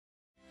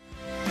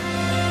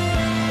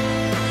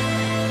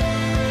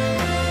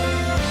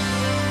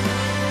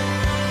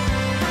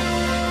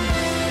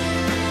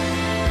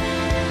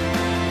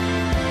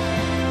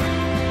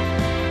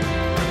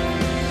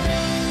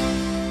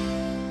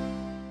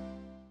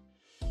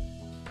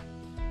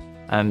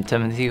I'm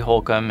Timothy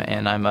Holcomb,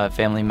 and I'm a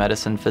family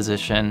medicine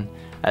physician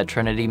at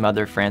Trinity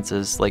Mother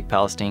Frances Lake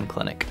Palestine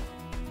Clinic.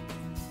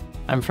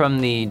 I'm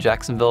from the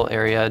Jacksonville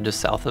area,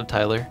 just south of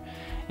Tyler,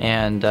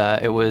 and I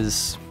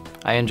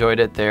enjoyed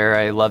it there.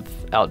 I love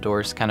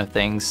outdoors kind of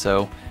things,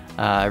 so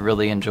I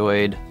really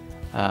enjoyed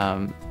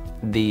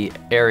the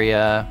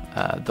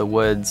area, the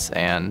woods,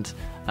 and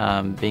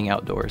being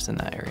outdoors in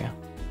that area.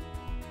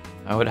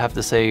 I would have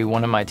to say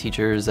one of my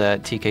teachers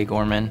at TK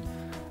Gorman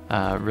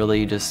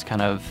really just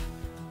kind of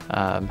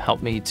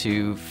helped me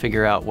to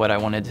figure out what I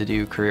wanted to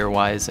do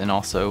career-wise, and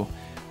also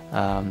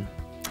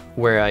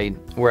where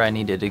I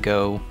needed to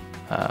go,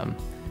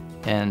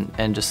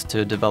 and just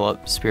to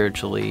develop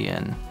spiritually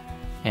and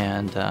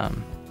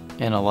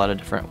in a lot of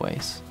different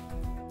ways.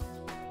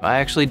 I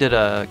actually did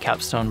a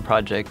capstone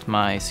project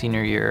my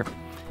senior year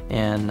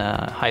in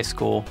high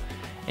school,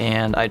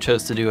 and I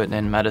chose to do it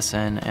in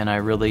medicine, and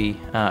I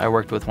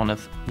worked with one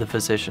of the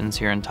physicians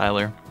here in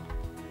Tyler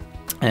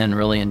and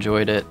really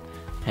enjoyed it,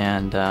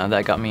 and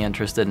that got me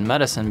interested in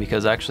medicine,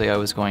 because actually I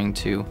was going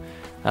to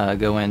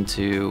go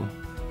into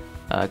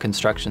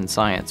construction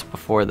science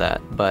before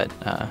that, but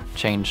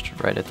changed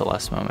right at the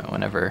last moment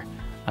whenever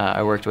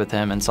I worked with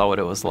him and saw what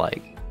it was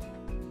like.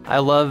 I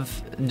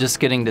love just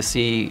getting to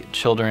see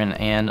children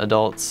and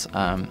adults.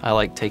 I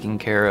like taking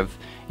care of,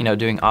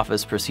 doing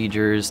office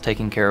procedures,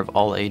 taking care of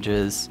all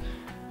ages.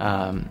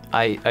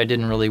 I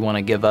didn't really want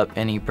to give up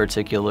any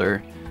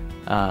particular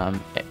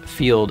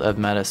field of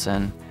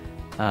medicine,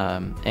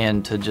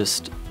 and to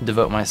just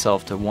devote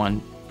myself to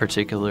one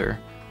particular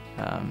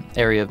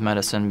area of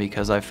medicine,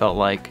 because I felt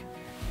like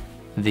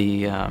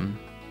the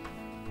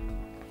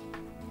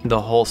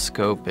whole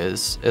scope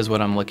is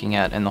what I'm looking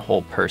at, and the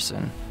whole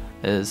person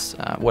is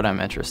what I'm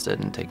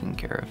interested in taking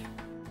care of.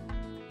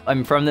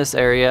 I'm from this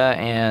area,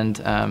 and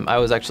I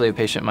was actually a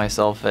patient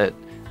myself at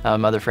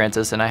Mother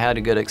Frances, and I had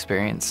a good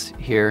experience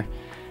here.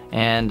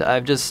 And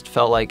I've just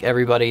felt like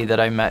everybody that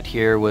I met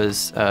here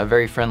was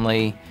very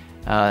friendly,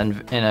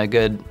 and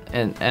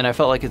I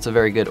felt like it's a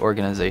very good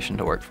organization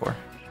to work for.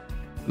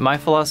 My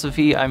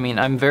philosophy,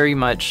 I'm very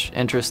much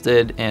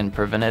interested in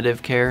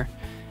preventative care,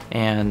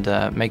 and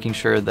making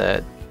sure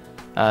that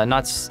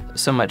not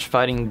so much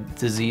fighting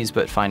disease,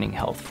 but finding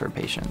health for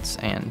patients,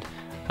 and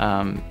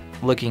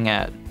looking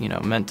at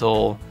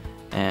mental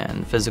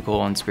and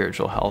physical and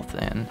spiritual health,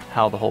 and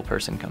how the whole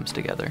person comes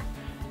together,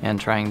 and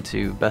trying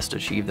to best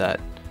achieve that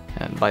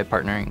by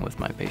partnering with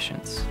my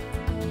patients.